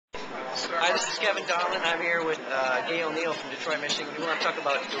Hi, this is Kevin Donlin. I'm here with Gail Neal from Detroit, Michigan. We want to talk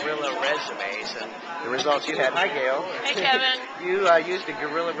about Guerrilla resumes and the results you had. Hi, Gail. Hey, Kevin. You used a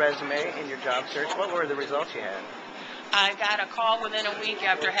Guerrilla resume in your job search. What were the results you had? I got a call within a week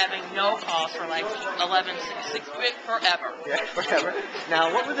after having no calls for like 6 forever. Yeah, forever.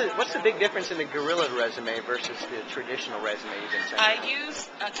 Now, what's the big difference in the Guerrilla resume versus the traditional resume you've been sending?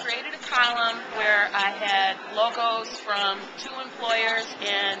 I created a column where I had logos from 2 employers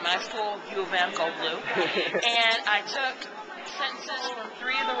in my school, U of M, Go Blue, and I took sentences from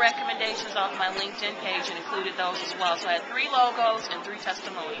 3 of the recommendations off my LinkedIn page and included those as well. So I had 3 logos and 3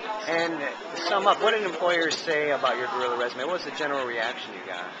 testimonials. And sum up, what did employers say about your Guerrilla resume? What was the general reaction you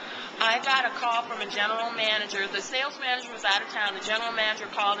got? I got a call from a general manager. The sales manager was out of town. The general manager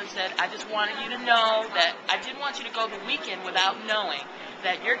called and said, I just wanted you to know that I didn't want you to go the weekend without knowing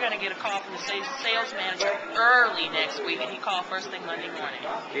that you're going to get a call from the sales manager early next week, and he called first thing Monday morning.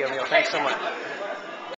 Gail, thanks so much.